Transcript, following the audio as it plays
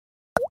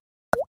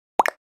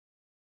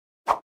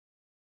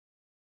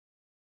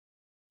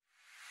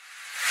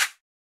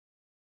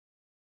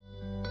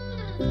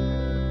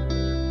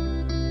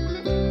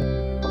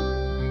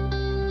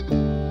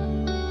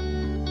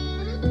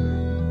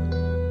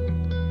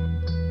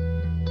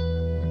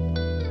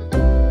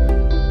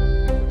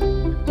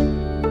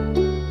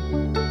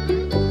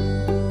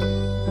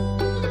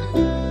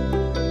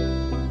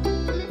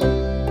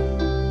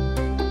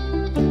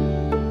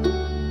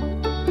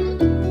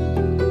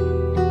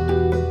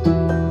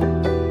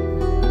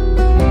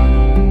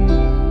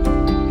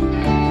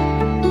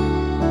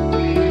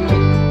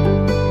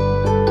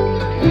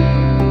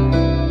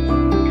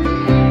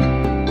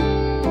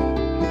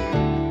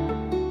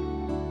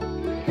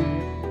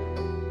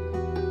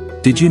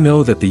Did you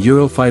know that the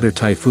Eurofighter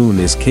Typhoon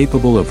is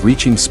capable of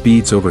reaching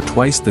speeds over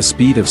twice the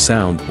speed of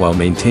sound while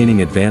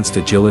maintaining advanced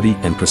agility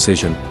and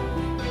precision?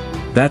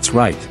 That's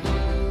right.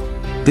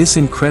 This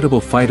incredible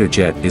fighter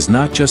jet is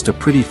not just a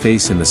pretty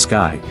face in the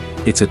sky,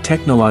 it's a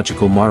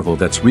technological marvel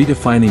that's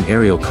redefining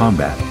aerial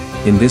combat.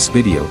 In this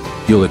video,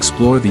 you'll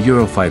explore the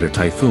Eurofighter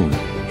Typhoon,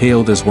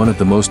 hailed as one of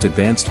the most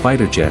advanced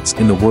fighter jets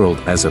in the world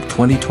as of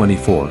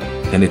 2024,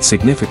 and its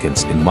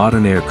significance in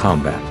modern air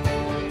combat.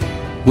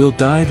 We'll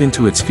dive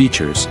into its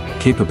features,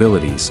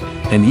 capabilities,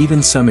 and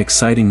even some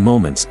exciting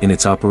moments in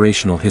its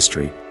operational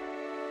history.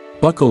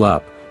 Buckle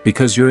up,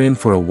 because you're in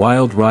for a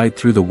wild ride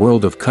through the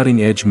world of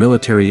cutting-edge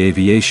military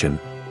aviation.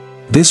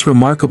 This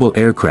remarkable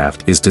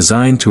aircraft is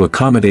designed to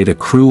accommodate a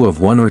crew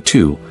of 1 or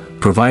 2,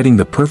 providing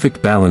the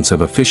perfect balance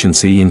of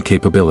efficiency and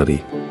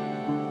capability.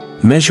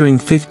 Measuring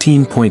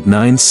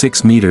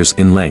 15.96 meters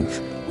in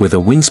length, with a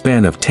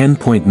wingspan of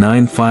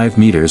 10.95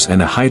 meters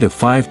and a height of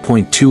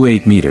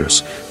 5.28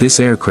 meters, this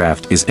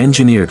aircraft is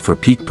engineered for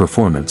peak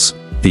performance.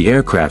 The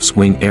aircraft's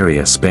wing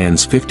area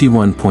spans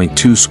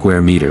 51.2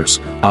 square meters,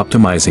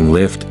 optimizing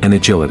lift and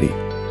agility.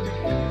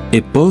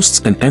 It boasts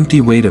an empty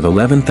weight of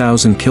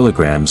 11,000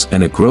 kilograms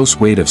and a gross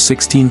weight of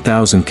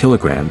 16,000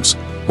 kilograms,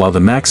 while the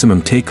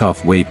maximum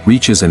takeoff weight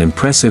reaches an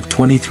impressive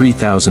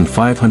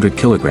 23,500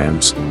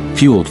 kilograms.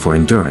 Fueled for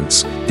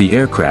endurance, the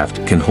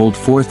aircraft can hold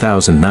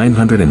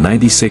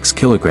 4,996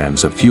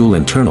 kilograms of fuel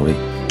internally,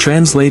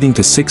 translating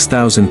to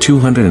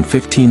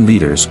 6,215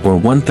 liters or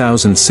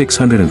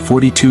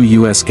 1,642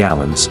 US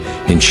gallons,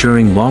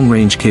 ensuring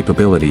long-range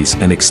capabilities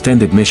and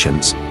extended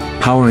missions.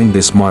 Powering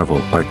this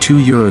marvel are 2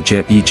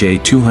 Eurojet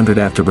EJ200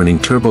 afterburning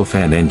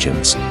turbofan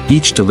engines,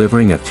 each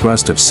delivering a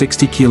thrust of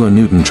 60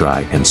 kN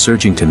dry and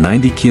surging to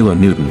 90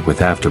 kN with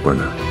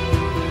afterburner.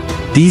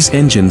 These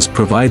engines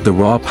provide the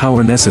raw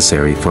power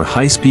necessary for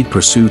high-speed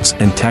pursuits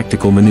and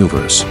tactical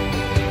maneuvers.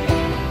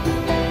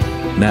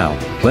 Now,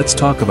 let's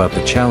talk about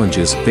the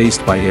challenges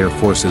faced by air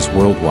forces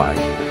worldwide.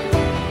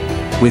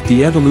 With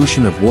the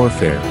evolution of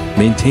warfare,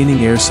 maintaining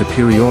air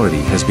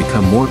superiority has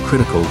become more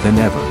critical than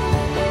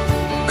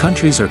ever.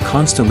 Countries are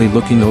constantly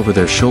looking over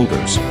their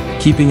shoulders,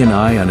 keeping an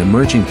eye on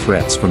emerging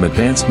threats from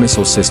advanced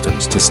missile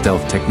systems to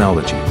stealth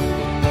technology.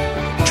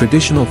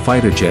 Traditional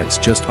fighter jets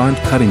just aren't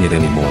cutting it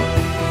anymore.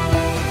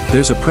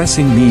 There's a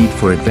pressing need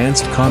for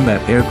advanced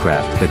combat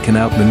aircraft that can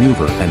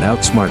outmaneuver and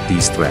outsmart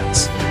these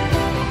threats.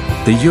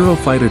 The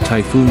Eurofighter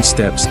Typhoon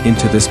steps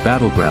into this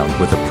battleground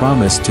with a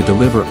promise to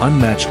deliver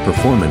unmatched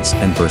performance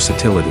and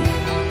versatility.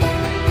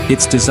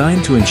 It's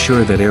designed to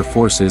ensure that air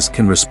forces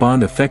can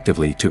respond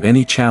effectively to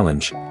any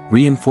challenge,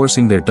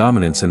 reinforcing their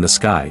dominance in the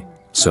sky.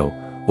 So,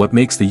 what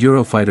makes the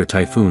Eurofighter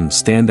Typhoon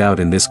stand out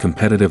in this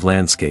competitive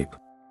landscape?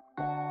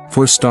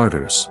 For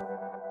starters,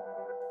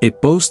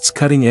 it boasts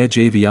cutting-edge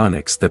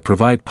avionics that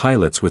provide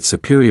pilots with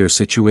superior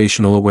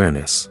situational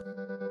awareness.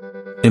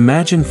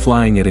 Imagine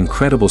flying at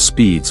incredible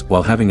speeds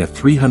while having a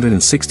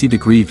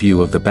 360-degree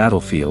view of the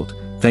battlefield,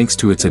 thanks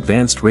to its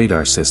advanced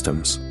radar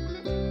systems.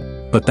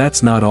 But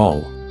that's not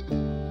all.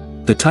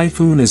 The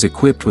Typhoon is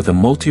equipped with a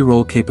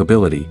multi-role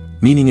capability,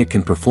 meaning it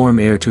can perform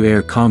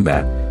air-to-air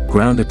combat,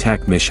 ground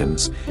attack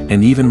missions,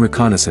 and even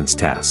reconnaissance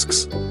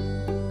tasks.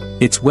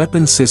 Its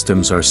weapon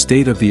systems are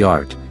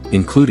state-of-the-art,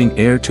 including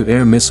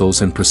air-to-air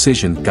missiles and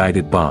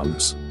precision-guided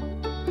bombs,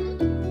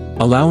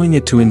 allowing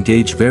it to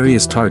engage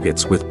various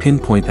targets with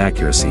pinpoint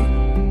accuracy.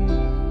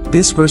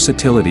 This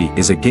versatility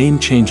is a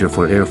game-changer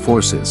for air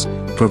forces,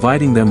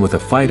 providing them with a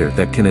fighter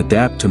that can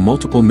adapt to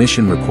multiple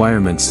mission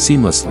requirements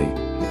seamlessly.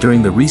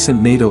 During the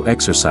recent NATO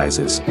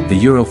exercises, the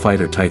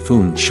Eurofighter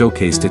Typhoon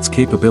showcased its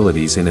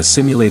capabilities in a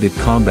simulated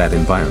combat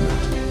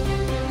environment.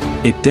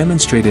 It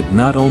demonstrated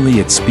not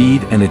only its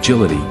speed and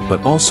agility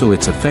but also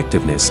its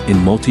effectiveness in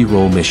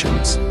multi-role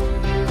missions.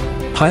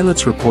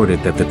 Pilots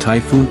reported that the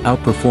Typhoon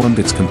outperformed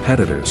its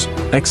competitors,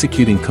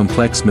 executing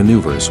complex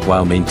maneuvers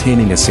while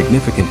maintaining a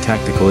significant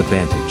tactical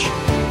advantage.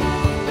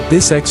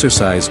 This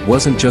exercise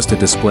wasn't just a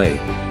display,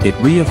 it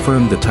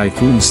reaffirmed the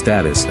Typhoon's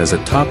status as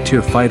a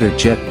top-tier fighter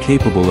jet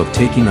capable of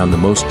taking on the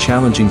most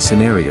challenging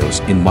scenarios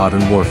in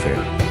modern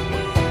warfare.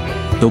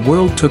 The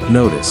world took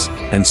notice,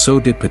 and so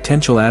did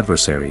potential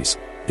adversaries.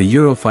 The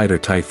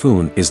Eurofighter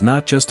Typhoon is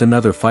not just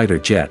another fighter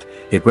jet,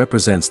 it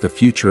represents the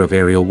future of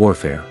aerial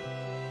warfare.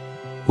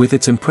 With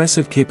its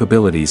impressive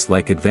capabilities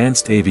like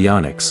advanced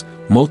avionics,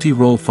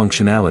 multi-role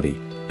functionality,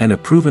 and a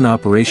proven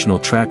operational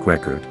track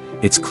record,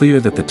 it's clear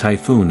that the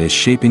Typhoon is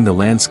shaping the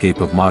landscape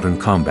of modern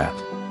combat.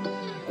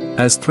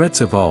 As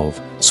threats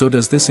evolve, so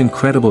does this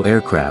incredible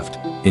aircraft,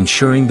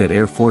 ensuring that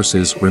air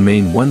forces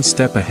remain one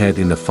step ahead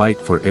in the fight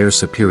for air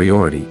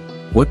superiority.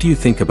 What do you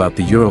think about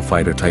the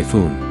Eurofighter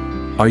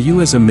Typhoon? Are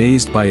you as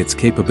amazed by its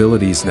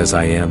capabilities as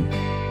I am?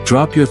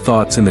 Drop your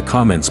thoughts in the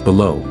comments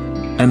below.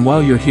 And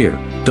while you're here,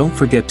 don't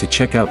forget to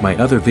check out my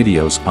other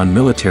videos on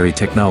military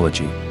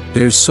technology.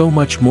 There's so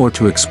much more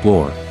to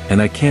explore,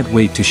 and I can't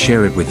wait to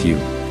share it with you.